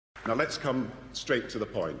Now let's come straight to the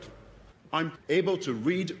point. I'm able to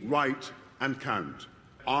read, write and count.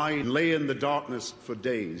 I lay in the darkness for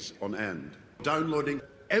days on end, downloading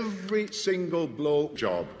every single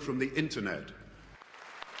blowjob from the internet.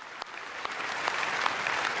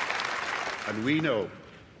 And we know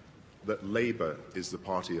that Labour is the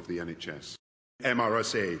party of the NHS.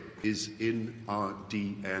 MRSA is in our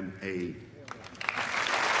DNA.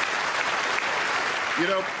 You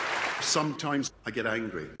know, sometimes I get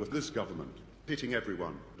angry with this government hitting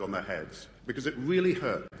everyone on their heads because it really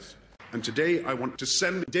hurts. And today I want to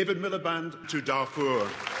send David Miliband to Darfur.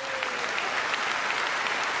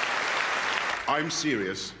 I'm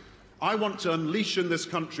serious. I want to unleash in this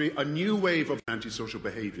country a new wave of antisocial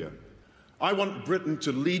behaviour. I want Britain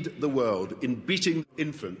to lead the world in beating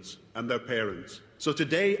infants and their parents. So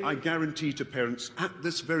today I guarantee to parents at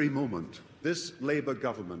this very moment, this Labour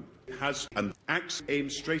government has an axe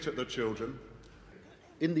aimed straight at their children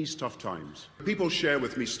in these tough times. People share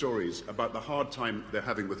with me stories about the hard time they're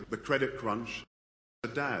having with the credit crunch. A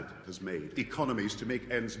dad has made economies to make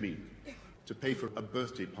ends meet, to pay for a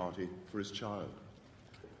birthday party for his child,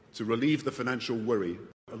 to relieve the financial worry,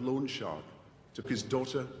 a loan shark took his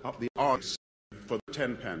daughter up the arse for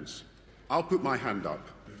 10 pence. I'll put my hand up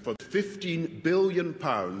for £15 billion.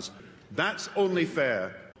 That's only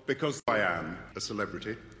fair because I am a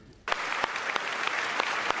celebrity.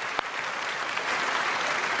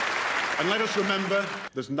 And let us remember,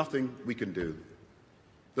 there's nothing we can do.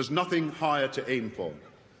 There's nothing higher to aim for.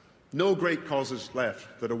 No great causes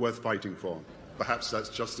left that are worth fighting for. Perhaps that's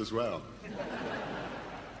just as well.